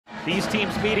These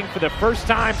teams meeting for the first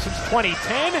time since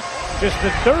 2010, just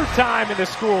the third time in the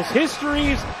school's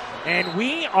histories, and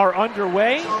we are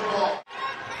underway.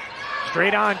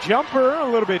 Straight on jumper, a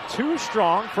little bit too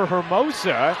strong for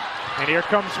Hermosa, and here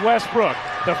comes Westbrook.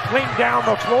 The fling down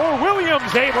the floor,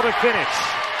 Williams able to finish.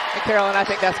 And Carolyn, I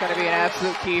think that's going to be an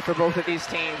absolute key for both of these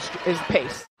teams, is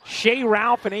pace. Shea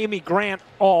Ralph and Amy Grant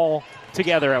all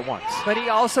together at once. But he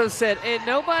also said, and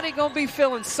nobody going to be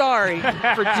feeling sorry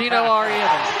for Gino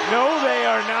Ariema. No, they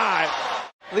are not.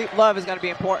 Leap Love is going to be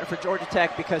important for Georgia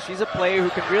Tech because she's a player who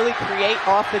can really create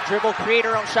off the dribble, create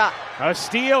her own shot. A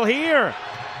steal here.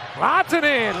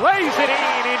 Lahtinen lays it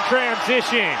in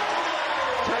transition.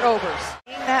 Turnovers.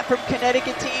 That from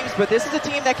Connecticut teams, but this is a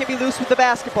team that can be loose with the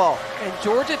basketball. And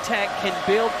Georgia Tech can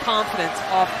build confidence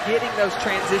off getting those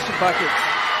transition buckets.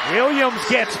 Williams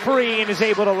gets free and is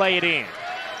able to lay it in.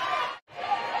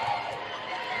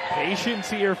 Patience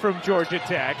here from Georgia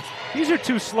Tech. These are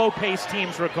two slow-paced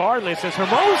teams regardless, as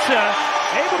Hermosa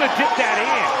able to dip that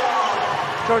in.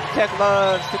 Georgia Tech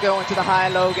loves to go into the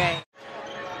high-low game.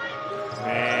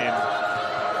 And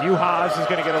UHAS is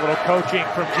going to get a little coaching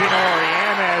from Gino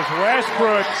Ariema as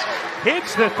Westbrook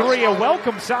hits the three, a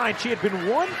welcome sign. She had been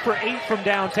 1 for 8 from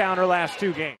downtown her last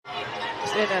 2 games.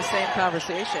 In that same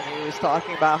conversation, he was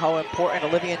talking about how important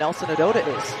Olivia Nelson-Adota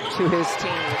is to his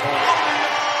team,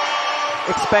 and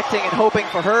expecting and hoping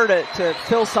for her to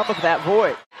fill some of that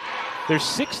void. They're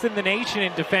 6th in the nation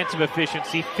in defensive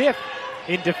efficiency, 5th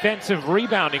in defensive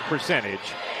rebounding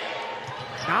percentage.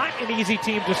 Not an easy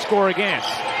team to score against.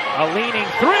 A leaning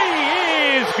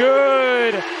three is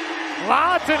good.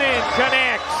 Lahtinen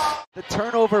connects. The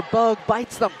turnover bug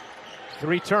bites them.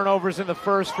 3 turnovers in the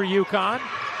first for UConn.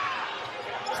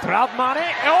 Strautmane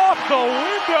off the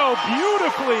window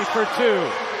beautifully for 2.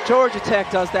 Georgia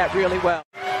Tech does that really well.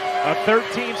 A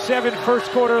 13-7 first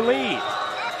quarter lead.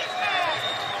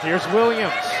 Here's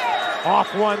Williams.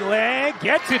 Off one leg,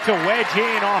 gets it to wedge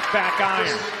in off back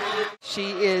iron. She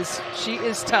is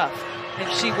tough, and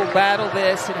she will battle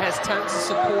this and has tons of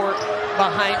support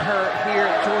behind her here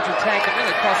at Georgia Tech and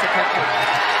really across the country.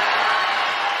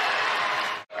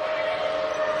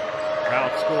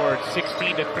 Crowd scored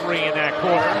 16-3 in that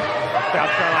quarter.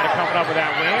 South Carolina coming up with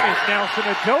that win as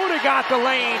Nelson-Adota got the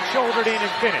lane, shouldered in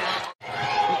and finished.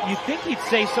 You'd think he'd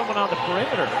say someone on the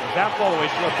perimeter. That ball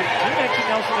always looked at. He mentioned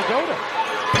Nelson-Adota.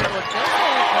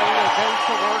 Nelson-Adota goes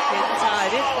to work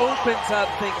inside. It opens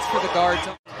up things for the guards.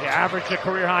 He averaged a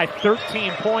career-high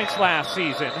 13 points last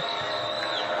season.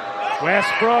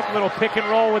 Westbrook, little pick and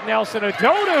roll with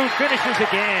Nelson-Adota, who finishes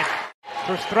again.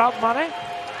 For Strautmane,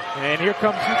 and here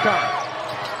comes UConn.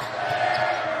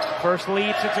 First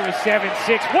lead since it was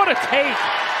 7-6. What a take!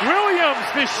 Williams,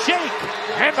 the shake,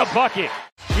 and the bucket.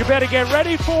 You better get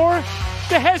ready for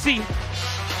the Hezzy.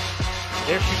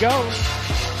 There she goes.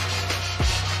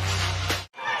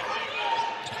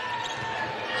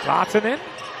 Lahtinen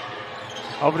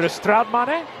over to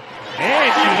Strautmane,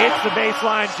 and she hits the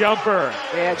baseline jumper.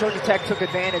 Yeah, Georgia Tech took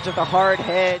advantage of the hard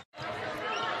head.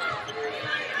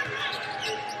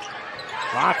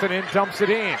 Lahtinen dumps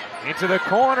it in. Into the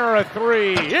corner, a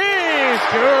 3 is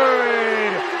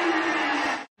good.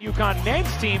 UConn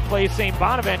men's team plays St.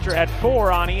 Bonaventure at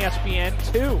 4 on ESPN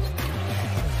 2.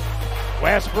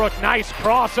 Westbrook, nice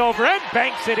crossover and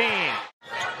banks it in.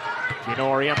 Gino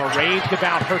Ariema raved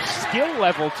about her skill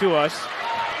level to us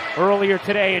earlier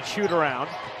today at shoot-around.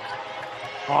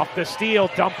 Off the steal,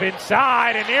 dump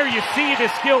inside, and there you see the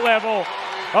skill level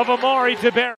of Amari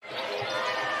Tiberi.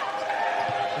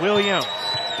 Williams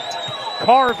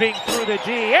carving through the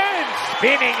D and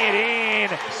spinning it in.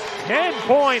 10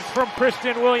 points from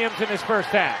Kristen Williams in his first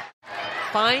half.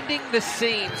 Finding the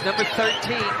seams, number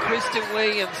 13, Kristen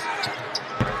Williams.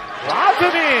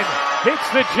 Lahtinen hits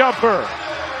the jumper.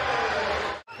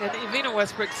 And Evina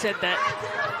Westbrook said that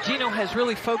Gino has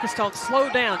really focused on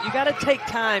slow down. You got to take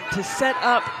time to set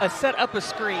up a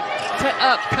screen, set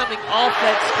up coming off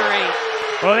that screen.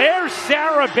 Well, there's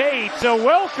Sarah Bates, a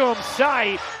welcome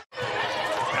sight.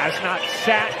 Has not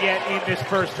sat yet in this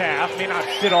first half, may not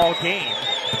sit all game.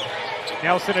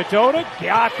 Nelson-Adota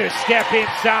got the step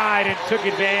inside and took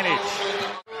advantage.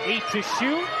 8 to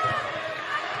shoot.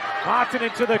 Lahtinen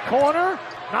into the corner.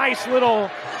 Nice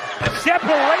little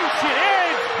separation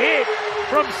and hit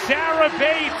from Sarah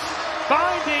Bates,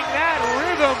 finding that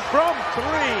rhythm from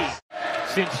 3.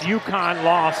 Since UConn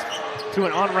lost to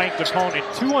an unranked opponent,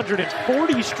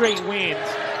 240 straight wins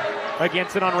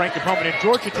against an unranked opponent. In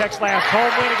Georgia Tech's last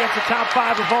home win against a top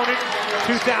 5 opponent,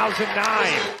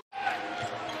 2009.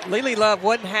 Lily Love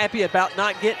wasn't happy about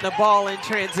not getting the ball in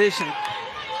transition.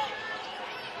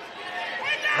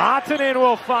 Lahtinen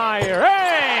will fire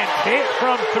and hit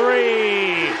from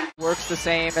 3. Works the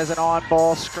same as an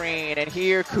on-ball screen, and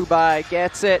here Cubaj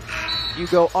gets it. You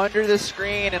go under the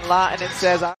screen, and Lahtinen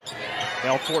says,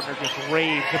 Mel Fortner just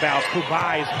raves about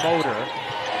Cubaj's motor.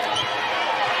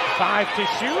 5 to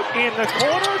shoot in the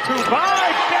corner.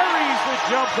 Cubaj buries the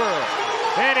jumper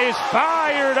and is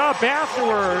fired up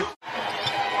afterwards.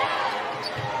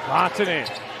 Lahtinen.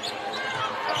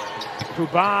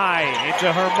 Cubaj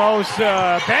into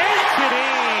Hermosa. Banks it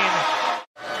in.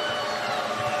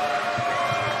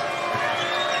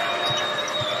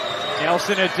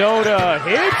 Nelson Adota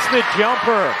hits the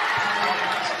jumper.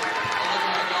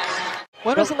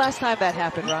 When was the last time that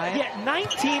happened, Ryan? Yeah,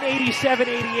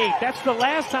 1987-88. That's the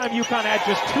last time UConn had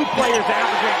just 2 players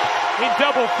averaging in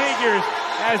double figures,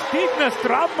 as Digna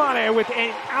Stramane with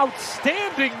an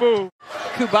outstanding move.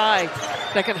 Cubaj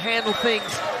that can handle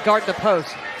things, guard the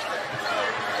post.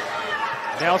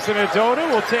 Nelson Adota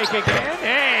will take again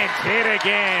and hit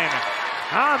again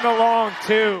on the long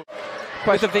 2.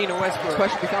 With Evina Westbrook. The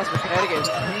question becomes for Connecticut,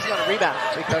 who's going to rebound?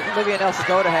 Because Olivia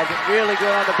Nelson-Adota has been really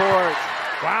good on the boards.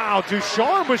 Wow,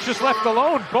 Ducharme was just left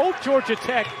alone. Both Georgia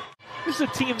Tech. This is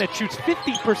a team that shoots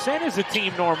 50% as a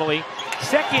team normally.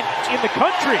 Second in the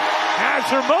country. As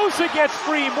Hermosa gets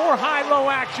free, more high-low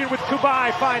action with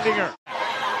Cubaj finding her.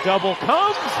 Double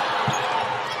comes.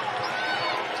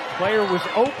 Player was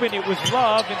open, it was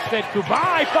Love. Instead,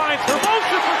 Cubaj finds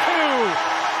Hermosa for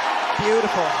 2.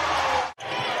 Beautiful.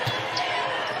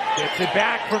 Gets it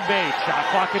back from Bates. Shot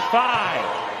clock at 5.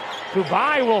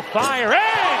 Cubaj will fire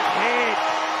and hit.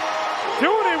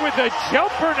 Doing it with a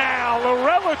jumper now.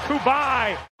 Lorela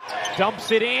Cubaj dumps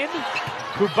it in.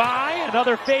 Cubaj,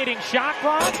 another fading shot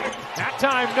clock. That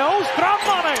time no.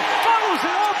 Stramane follows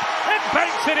it up and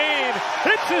banks it in.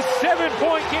 It's a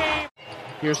 7-point game.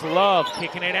 Here's Love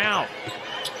kicking it out.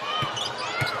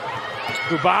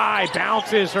 Cubaj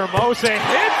bounces. Hermosa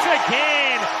hits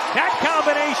again. That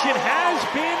combination has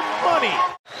been money.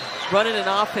 Running an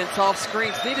offense off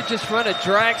screens. Need to just run a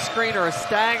drag screen or a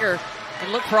stagger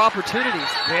and look for opportunities.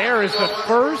 There is the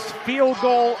first field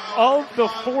goal of the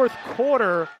 4th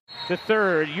quarter. The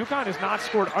 3rd. UConn has not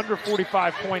scored under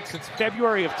 45 points since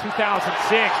February of 2006.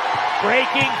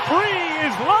 Breaking free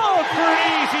is Love for an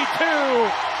easy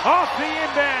 2 off the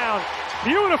inbound.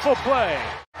 Beautiful play.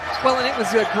 Well, and it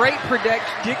was a great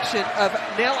prediction of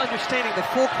now understanding the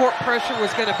full court pressure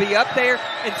was going to be up there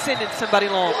and sending somebody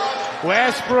long.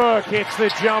 Westbrook hits the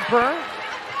jumper.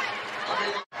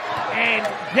 And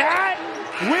that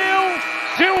will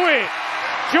do it.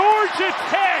 Georgia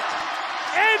Tech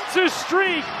ends a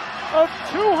streak of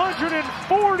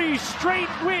 240 straight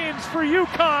wins for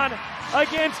UConn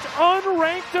against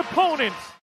unranked opponents.